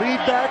or a lead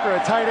back or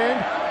a tight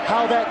end,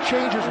 how that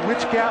changes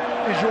which gap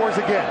is yours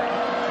again.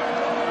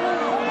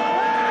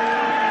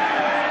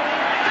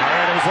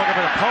 Mariota was looking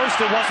for the post,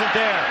 it wasn't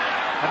there.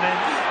 And then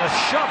a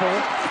shovel,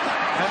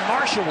 and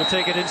Marshall will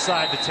take it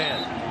inside the 10.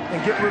 And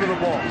get rid of the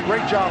ball.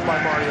 Great job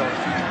by Mariota.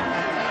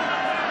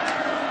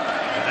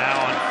 And now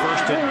on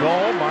first and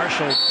goal,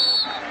 Marshall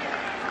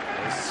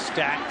is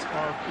stacked.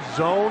 Our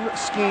zone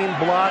scheme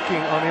blocking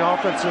on the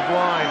offensive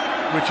line,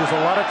 which is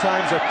a lot of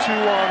times a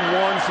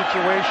 2-on-1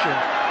 situation,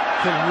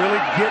 can really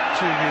get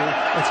to you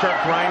and start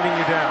grinding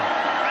you down.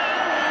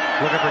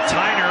 Looking for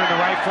Tyner in the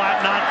right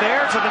flat, not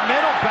there. To the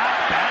middle, back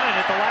Bannon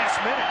at the last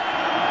minute.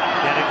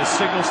 Getting the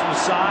signals from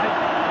the side.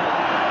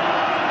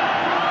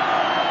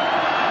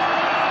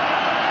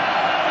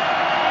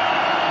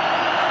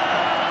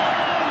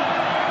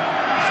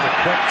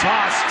 Quick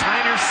toss,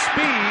 Tyner's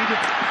speed.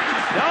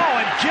 No,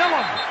 and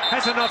Gillum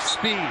has enough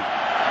speed.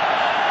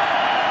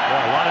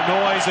 Boy, a lot of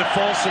noise at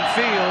Folsom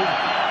Field.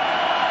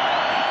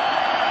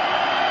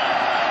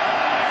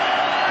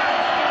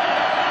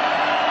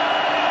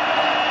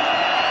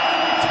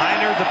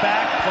 Tyner the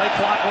back, play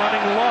clock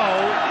running low,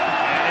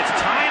 and it's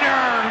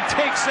Tyner who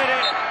takes it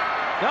in.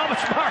 No,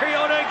 it's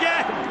Mariota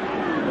again.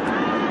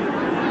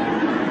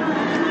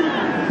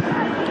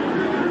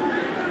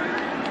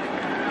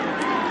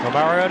 Well,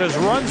 Mariota's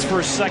runs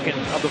for second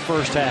of the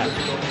first half.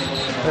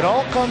 It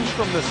all comes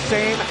from the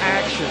same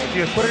action. If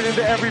you put it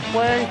into every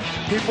play,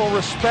 people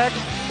respect.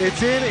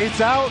 It's in, it's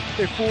out.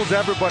 It fools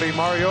everybody.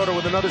 Mariota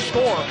with another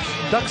score.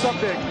 Ducks up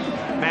big.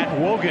 Matt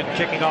Wogan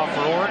kicking off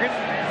for Oregon.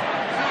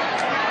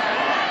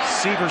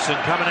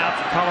 Severson coming out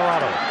for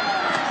Colorado.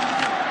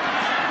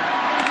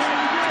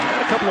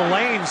 Got a couple of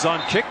lanes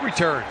on kick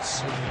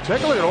returns.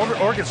 Take a look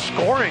at Oregon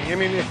scoring. I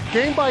mean,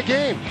 game by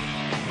game.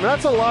 I mean,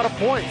 that's a lot of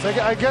points.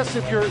 I guess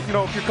if you're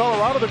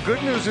Colorado, the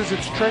good news is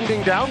it's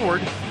trending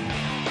downward,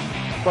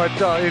 but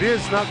it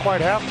is not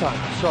quite halftime.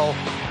 So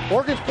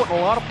Oregon's putting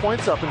a lot of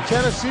points up, and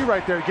Tennessee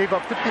right there gave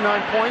up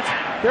 59 points.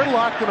 They're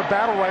locked in a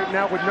battle right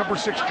now with number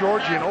 6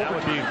 Georgia in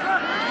overtime.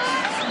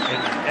 In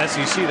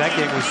SEC, that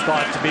game was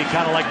thought to be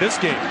kind of like this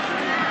game.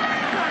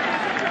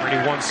 Pretty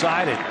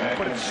one-sided.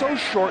 But it's so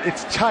short,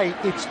 it's tight,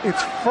 it's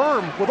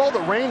firm. With all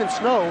the rain and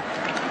snow,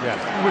 yeah,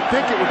 you would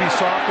think it would be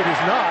soft. It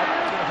is not.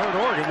 Hurt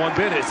Oregon one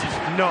bit, is it?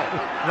 No,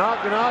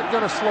 not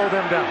going to slow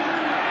them down.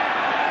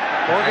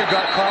 Oregon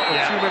got caught with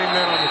too many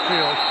men on the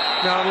field.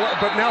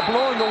 But now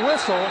blowing the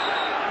whistle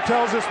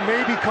tells us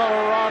maybe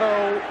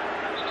Colorado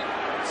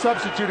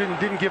substituted and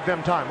didn't give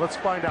them time. Let's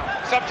find out.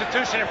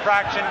 Substitution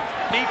infraction,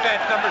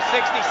 defense number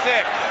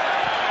 66.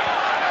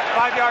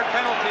 5-yard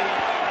penalty,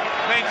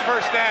 makes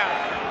first down.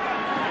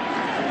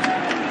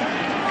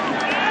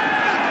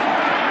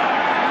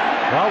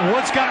 Well,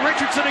 Woods got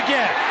Richardson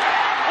again.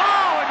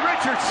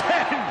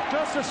 Richardson.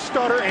 Just a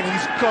stutter and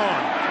he's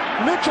gone.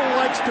 Mitchell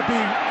likes to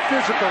be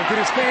physical, get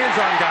his hands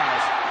on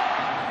guys.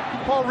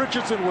 Paul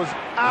Richardson was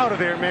out of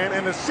there, man,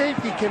 and the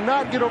safety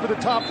cannot get over the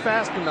top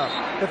fast enough.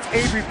 That's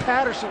Avery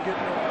Patterson getting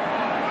over.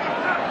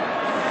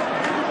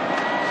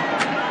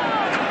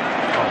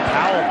 Oh,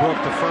 Powell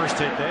broke the first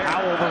hit there.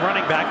 Powell, the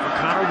running back for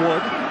Connor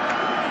Wood.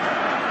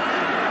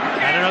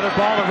 And another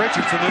ball to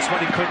Richardson. This one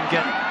he couldn't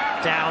get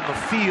down the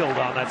field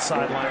on that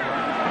sideline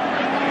run.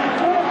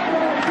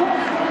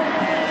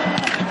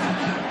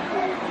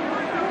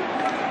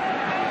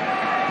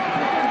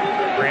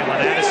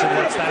 Braylon Addison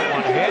lets that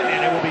one hit,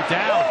 and it will be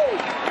down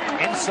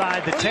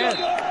inside the 10.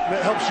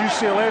 That helps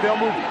UCLA. They'll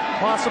move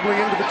possibly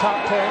into the top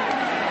 10.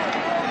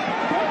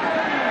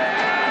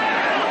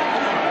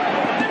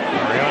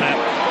 Mariota,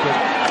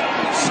 good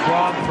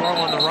strong throw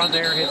on the run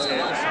there, hits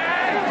Addison.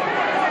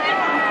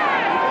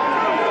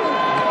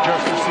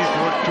 Just received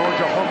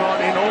Georgia hung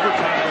on in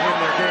overtime to win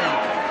their game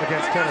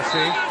against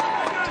Tennessee.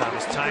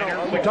 Thomas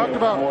Tyner. We talked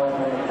about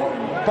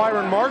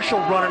Byron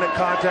Marshall running at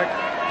contact.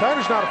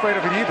 Tyner's not afraid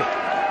of it either.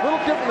 A little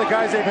different than the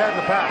guys they've had in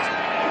the past.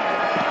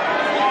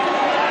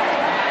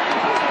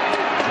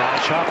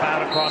 Josh Huff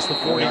out across the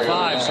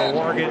 45, so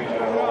Oregon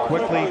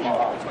quickly.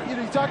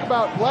 You talk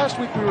about last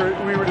week we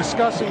were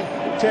discussing,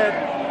 Ted,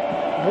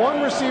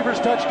 one receiver's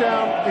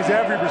touchdown is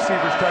every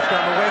receiver's touchdown,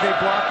 the way they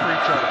block for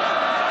each other.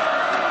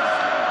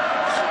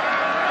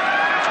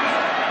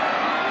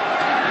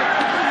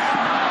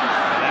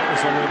 That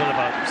was a little bit of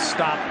a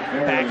stop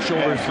back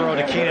shoulder throw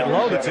to Keenan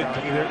Lowe. That's it.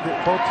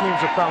 Both teams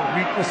have found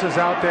weaknesses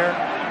out there.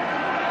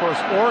 Of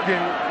course,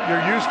 Oregon,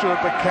 you're used to it,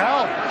 but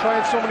Cal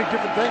trying so many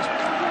different things,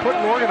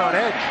 putting Oregon on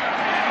edge.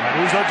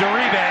 Uzo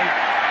Duribe.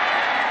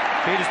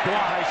 He just blew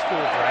high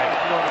school, right?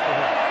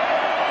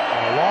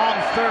 A long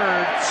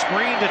third,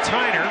 screen to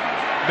Tyner,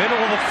 middle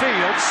of the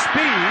field,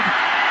 speed,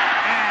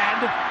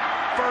 and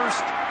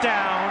first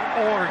down,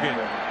 Oregon.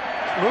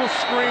 Little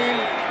screen,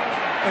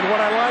 and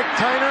what I like,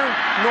 Tyner,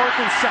 north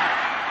and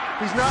south.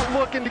 He's not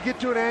looking to get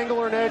to an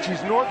angle or an edge.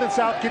 He's north and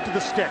south, get to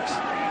the sticks.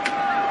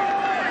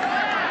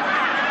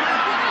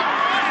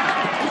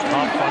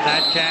 Up on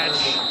that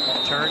catch,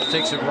 turns,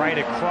 takes it right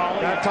at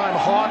Crawley. That time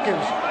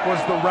Hawkins was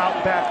the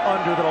route back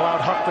under that allowed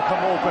Huff to come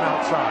open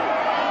outside.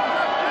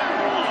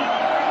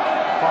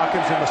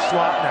 Hawkins in the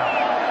slot now.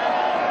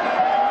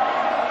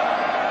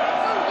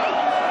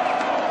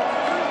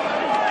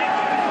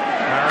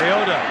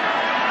 Mariota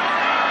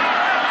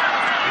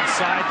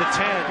inside the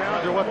 10.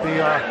 Down to what,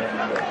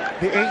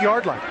 the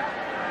 8-yard line.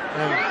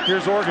 And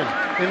here's Oregon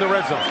in the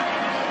red zone.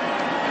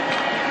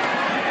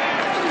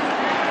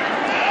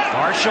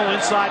 Marshall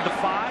inside the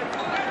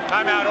 5.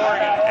 Timeout,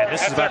 Oregon. And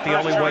this is about the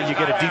only way you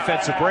get a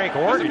defensive break.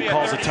 Oregon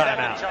calls a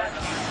timeout.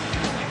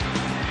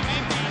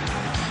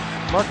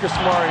 Marcus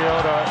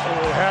Mariota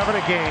having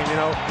a game,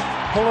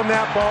 pulling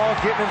that ball,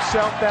 getting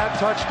himself that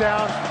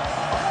touchdown.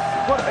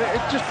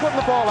 Just putting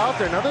the ball out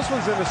there. Now this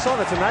one's in the sun.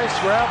 It's a nice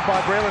grab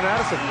by Braylon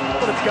Addison,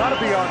 but it's got to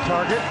be on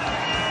target.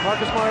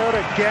 Marcus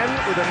Mariota again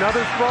with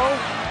another throw.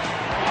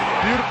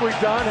 Beautifully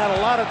done, had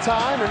a lot of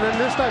time, and then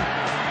this time,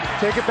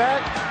 take it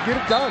back, get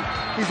it done.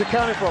 He's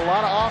accounting for a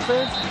lot of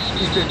offense.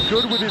 He's been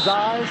good with his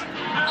eyes.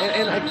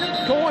 And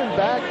going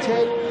back,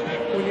 Ted,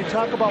 when you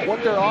talk about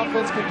what their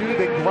offense can do,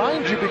 they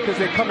grind you because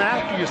they come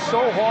after you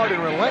so hard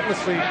and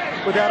relentlessly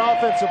with that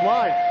offensive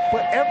line.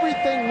 But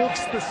everything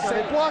looks the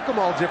same. They block them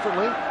all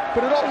differently.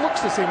 but it all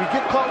looks the same. You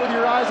get caught with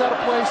your eyes out of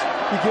place,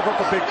 you give up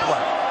a big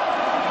play.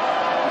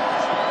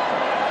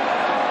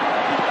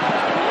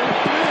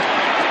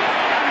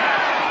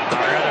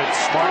 Rather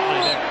smartly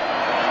there.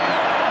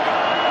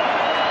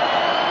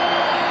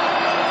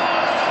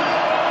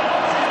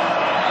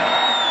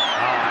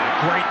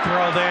 Great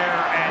throw there,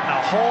 and the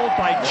hold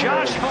by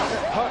Josh Huff.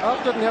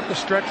 Huff doesn't have to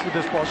stretch with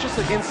this ball. It's just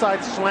an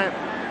inside slant.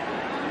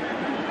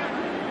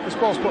 This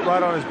ball's put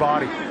right on his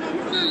body.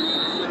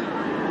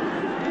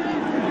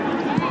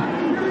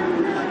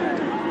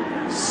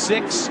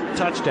 Six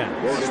touchdowns.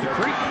 This is the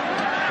Creek.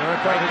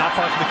 Right, not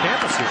far from the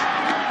campus here.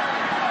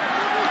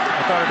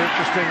 I thought it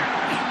interesting.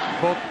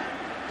 Both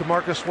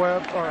DeMarcus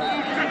Webb.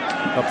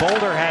 The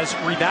Boulder has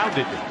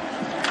rebounded.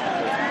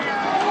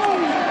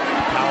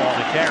 Powell on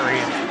the carry.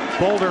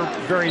 Boulder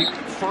very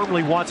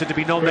firmly wants it to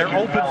be known they're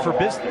open for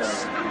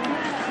business.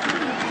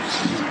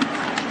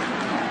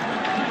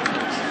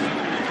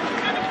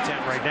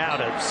 Right now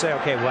to say,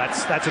 okay, well,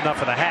 that's enough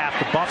for the half.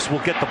 The Buffs will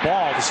get the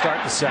ball to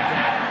start the second.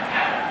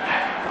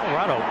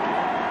 Colorado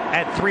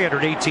had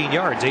 318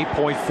 yards,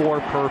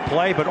 8.4 per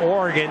play, but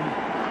Oregon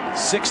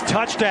 6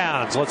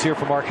 touchdowns. Let's hear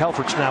from Mark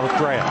Helfrich now with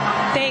Drea.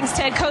 Thanks,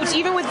 Ted. Coach,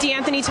 even with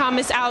DeAnthony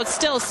Thomas out,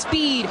 still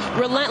speed,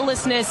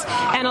 relentlessness,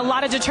 and a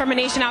lot of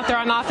determination out there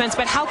on offense.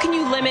 But how can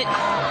you limit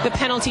the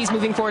penalties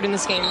moving forward in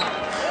this game?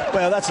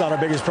 Well, that's not our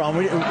biggest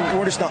problem.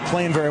 We're just not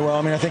playing very well.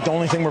 I mean, I think the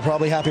only thing we're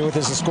probably happy with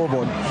is the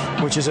scoreboard,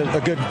 which is a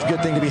good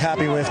thing to be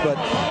happy with. But,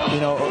 you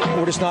know,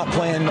 we're just not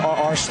playing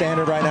our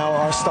standard right now,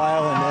 our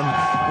style,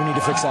 and we need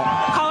to fix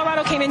that.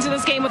 Colorado came into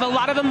this game with a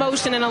lot of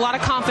emotion and a lot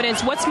of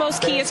confidence. What's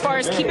most key as far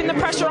as keeping the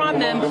pressure on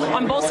them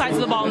on both sides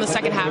of the ball in the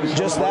second half?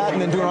 Just that,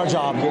 and then doing our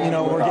job. You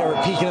know, we're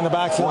peeking in the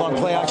backfield on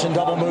play action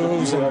double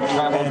moves, and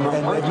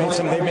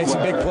they've made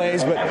some big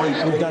plays, but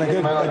we've done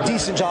a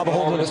decent job of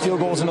holding the field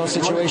goals in those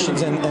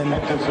situations, and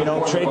you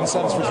know, trading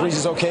 7s for 3s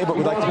is okay, but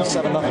we'd like to be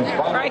 7-0.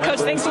 All right, Coach,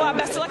 thanks a lot.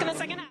 Best of luck in the